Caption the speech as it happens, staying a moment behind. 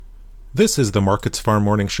This is the Markets Farm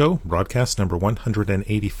Morning Show, broadcast number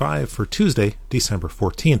 185 for Tuesday, December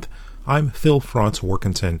 14th. I'm Phil Franz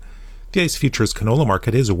Workington. The ICE Futures canola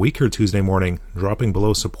market is weaker Tuesday morning, dropping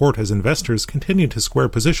below support as investors continue to square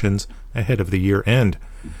positions ahead of the year end.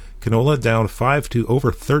 Canola down $5 to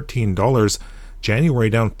over $13. January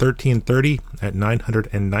down $13.30 at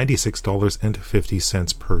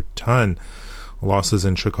 $996.50 per ton. Losses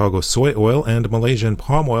in Chicago soy oil and Malaysian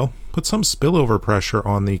palm oil put some spillover pressure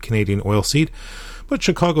on the Canadian oilseed, but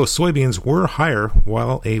Chicago soybeans were higher,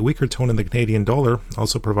 while a weaker tone in the Canadian dollar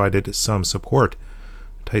also provided some support.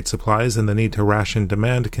 Tight supplies and the need to ration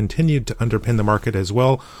demand continued to underpin the market as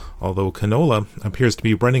well, although canola appears to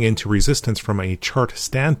be running into resistance from a chart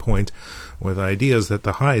standpoint, with ideas that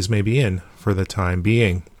the highs may be in for the time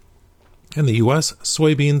being. In the U.S.,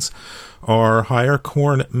 soybeans are higher,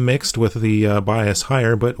 corn mixed with the bias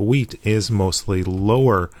higher, but wheat is mostly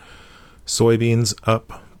lower. Soybeans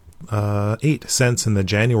up 8 cents in the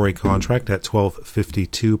January contract at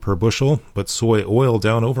 $12.52 per bushel, but soy oil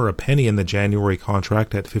down over a penny in the January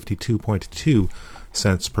contract at 52.2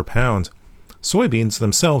 cents per pound. Soybeans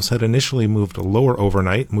themselves had initially moved lower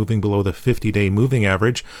overnight, moving below the 50-day moving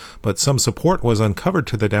average, but some support was uncovered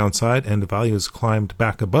to the downside and values climbed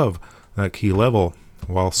back above that key level.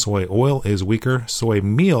 While soy oil is weaker, soy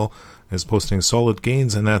meal is posting solid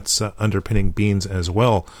gains, and that's underpinning beans as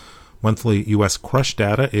well. Monthly U.S. crush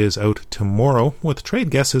data is out tomorrow, with trade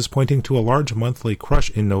guesses pointing to a large monthly crush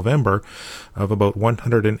in November of about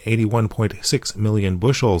 181.6 million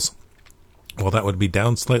bushels. While that would be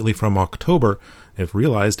down slightly from October, if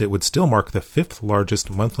realized, it would still mark the fifth largest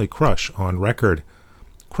monthly crush on record.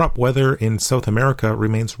 Crop weather in South America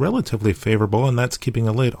remains relatively favorable, and that's keeping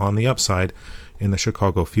a lid on the upside in the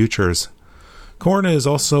Chicago futures. Corn is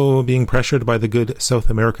also being pressured by the good South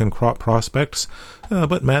American crop prospects,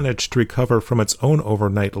 but managed to recover from its own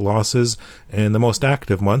overnight losses in the most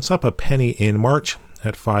active months, up a penny in March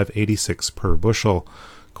at $5.86 per bushel.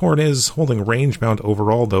 Corn is holding range-bound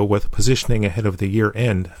overall, though, with positioning ahead of the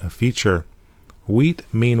year-end a feature. Wheat,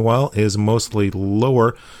 meanwhile, is mostly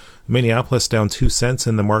lower. Minneapolis down 2 cents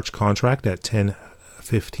in the March contract at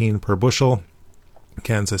 $10.15 per bushel.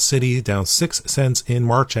 Kansas City down 6 cents in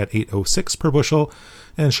March at $8.06 per bushel,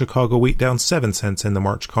 and Chicago wheat down 7 cents in the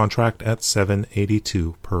March contract at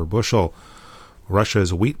 $7.82 per bushel.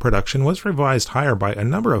 Russia's wheat production was revised higher by a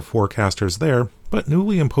number of forecasters there, but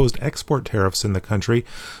newly imposed export tariffs in the country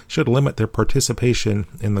should limit their participation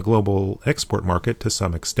in the global export market to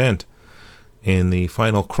some extent. In the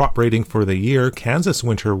final crop rating for the year, Kansas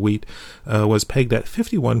winter wheat was pegged at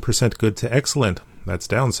 51% good to excellent. That's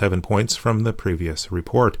down 7 points from the previous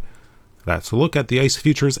report. That's a look at the ICE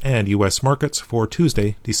futures and U.S. markets for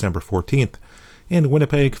Tuesday, December 14th. In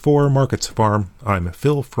Winnipeg for Markets Farm, I'm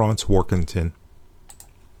Phil Franz Workington.